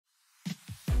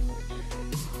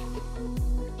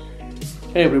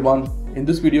Hey everyone, in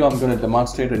this video I'm going to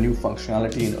demonstrate a new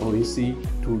functionality in OAC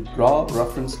to draw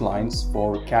reference lines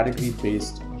for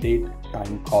category-based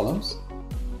date-time columns.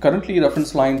 Currently,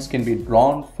 reference lines can be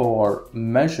drawn for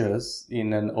measures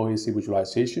in an OAC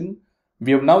visualization.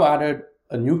 We have now added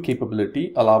a new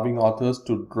capability allowing authors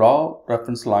to draw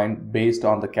reference line based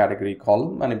on the category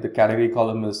column, and if the category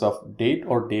column is of date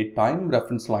or date time,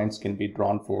 reference lines can be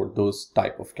drawn for those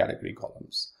type of category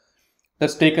columns.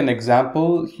 Let's take an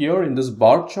example here. In this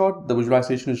bar chart, the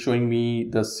visualization is showing me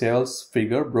the sales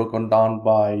figure broken down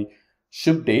by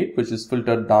ship date, which is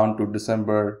filtered down to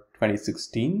December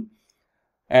 2016.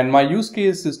 And my use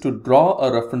case is to draw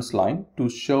a reference line to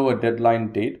show a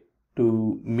deadline date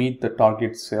to meet the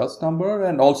target sales number,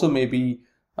 and also maybe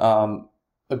a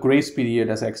grace period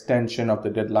as an extension of the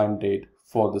deadline date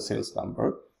for the sales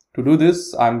number. To do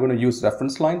this, I'm going to use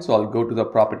reference line. So I'll go to the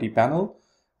property panel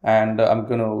and I'm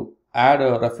going to add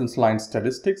a reference line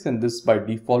statistics, and this by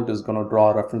default is going to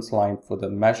draw a reference line for the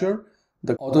measure.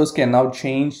 The authors can now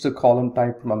change the column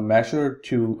type from a measure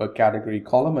to a category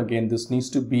column. Again, this needs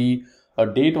to be a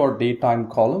date or date time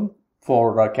column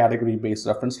for a category based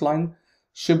reference line.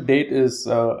 Ship date is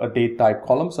a date type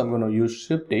column, so I'm going to use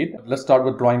ship date. Let's start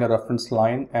with drawing a reference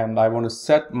line, and I want to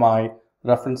set my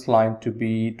reference line to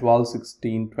be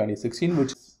 12/16/2016,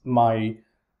 which is my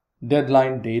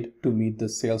deadline date to meet the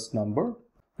sales number.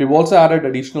 We've also added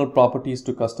additional properties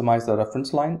to customize the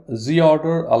reference line. Z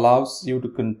order allows you to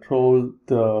control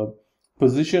the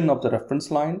position of the reference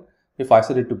line. If I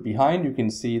set it to behind, you can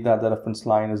see that the reference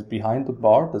line is behind the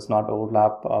bar, does not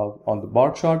overlap on the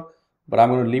bar chart, but I'm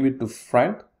going to leave it to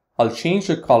front. I'll change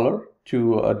the color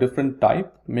to a different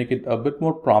type, make it a bit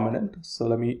more prominent. So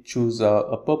let me choose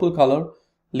a purple color,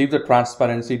 leave the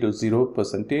transparency to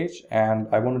 0%, and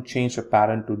I want to change the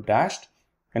pattern to dashed,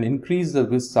 and increase the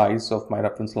width size of my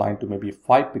reference line to maybe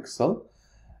 5 pixels,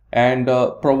 and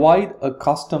provide a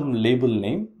custom label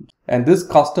name. And this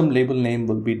custom label name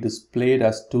will be displayed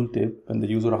as tooltip when the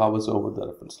user hovers over the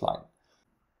reference line.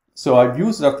 So I've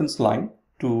used reference line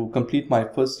to complete my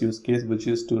first use case, which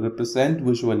is to represent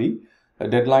visually a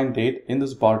deadline date in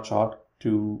this bar chart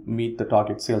to meet the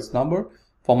target sales number.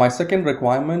 For my second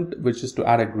requirement, which is to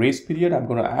add a grace period, I'm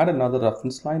going to add another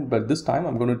reference line, but this time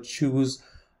I'm going to choose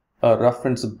a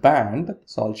reference band.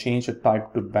 So I'll change the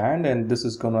type to band, and this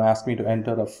is going to ask me to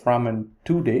enter a from and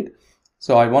to date.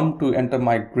 So I want to enter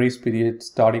my grace period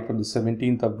starting from the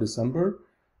 17th of December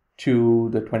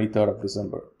to the 23rd of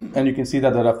December. And you can see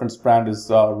that the reference band is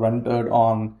rendered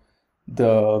on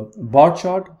the bar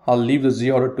chart. I'll leave the Z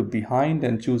order to behind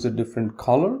and choose a different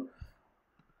color,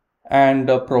 and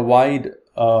provide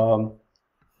a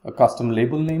custom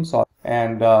label name. So,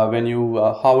 and when you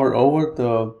hover over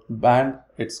the band,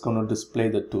 it's going to display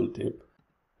the tooltip.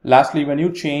 Lastly, when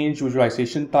you change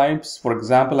visualization types, for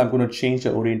example, I'm going to change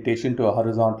the orientation to a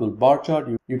horizontal bar chart.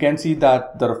 You can see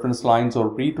that the reference lines are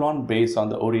redrawn based on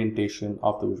the orientation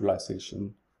of the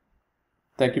visualization.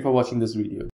 Thank you for watching this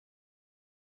video.